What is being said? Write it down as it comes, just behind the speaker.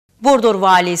Burdur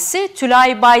Valisi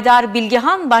Tülay Baydar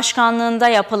Bilgehan başkanlığında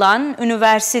yapılan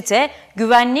Üniversite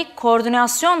Güvenlik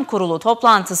Koordinasyon Kurulu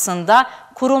toplantısında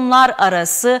kurumlar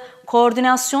arası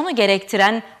koordinasyonu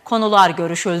gerektiren konular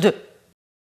görüşüldü.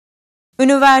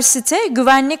 Üniversite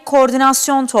Güvenlik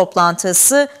Koordinasyon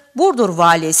Toplantısı Burdur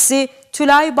Valisi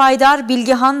Tülay Baydar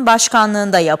Bilgehan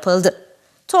başkanlığında yapıldı.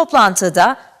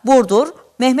 Toplantıda Burdur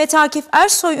Mehmet Akif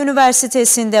Ersoy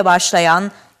Üniversitesi'nde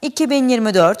başlayan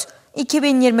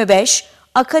 2024-2025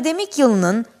 akademik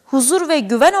yılının huzur ve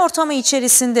güven ortamı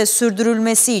içerisinde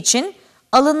sürdürülmesi için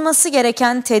alınması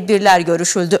gereken tedbirler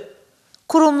görüşüldü.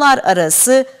 Kurumlar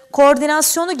arası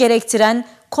koordinasyonu gerektiren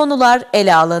konular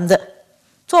ele alındı.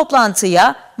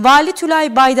 Toplantıya Vali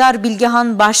Tülay Baydar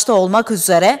Bilgehan başta olmak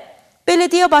üzere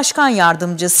Belediye Başkan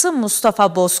Yardımcısı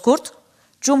Mustafa Bozkurt,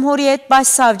 Cumhuriyet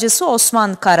Başsavcısı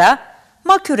Osman Kara,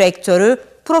 MAKÜ Rektörü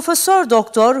Profesör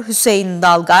Doktor Hüseyin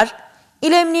Dalgar,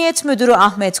 İl Emniyet Müdürü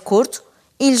Ahmet Kurt,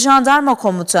 İl Jandarma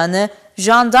Komutanı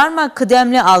Jandarma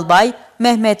Kıdemli Albay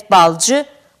Mehmet Balcı,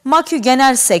 MAKÜ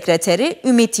Genel Sekreteri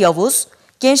Ümit Yavuz,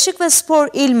 Gençlik ve Spor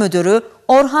İl Müdürü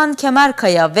Orhan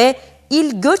Kemerkaya ve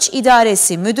İl Göç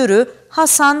İdaresi Müdürü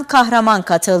Hasan Kahraman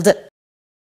katıldı.